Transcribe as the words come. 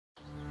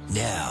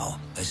Now,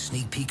 a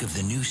sneak peek of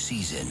the new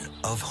season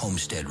of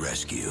Homestead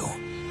Rescue.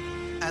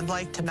 I'd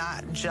like to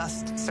not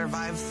just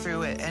survive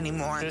through it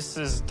anymore. This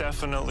is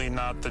definitely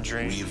not the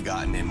dream. We've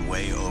gotten in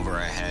way over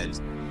our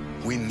heads.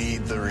 We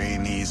need the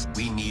Raneys.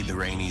 We need the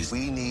Raneys.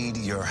 We need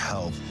your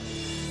help.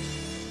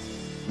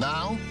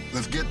 Now,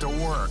 let's get to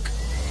work.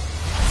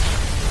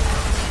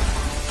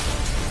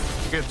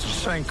 It's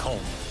a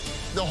sinkhole.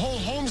 The whole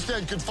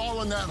homestead could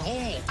fall in that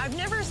hole. I've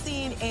never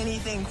seen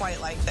anything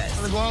quite like this.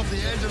 I'm gonna go off the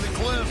edge of the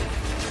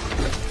cliff.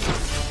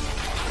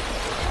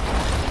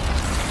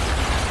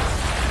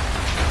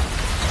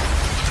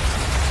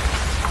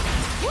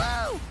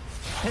 Woo!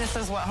 This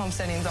is what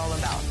homesteading's all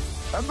about.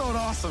 That felt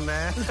awesome,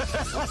 man.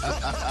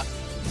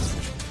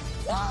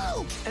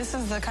 Whoa! This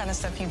is the kind of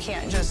stuff you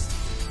can't just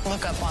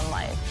look up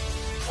online.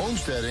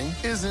 Homesteading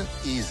isn't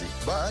easy,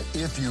 but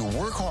if you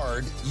work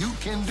hard, you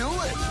can do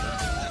it.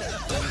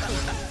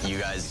 You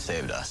guys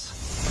saved us.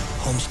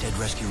 Homestead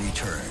Rescue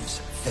returns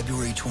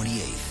February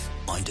 28th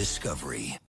on Discovery.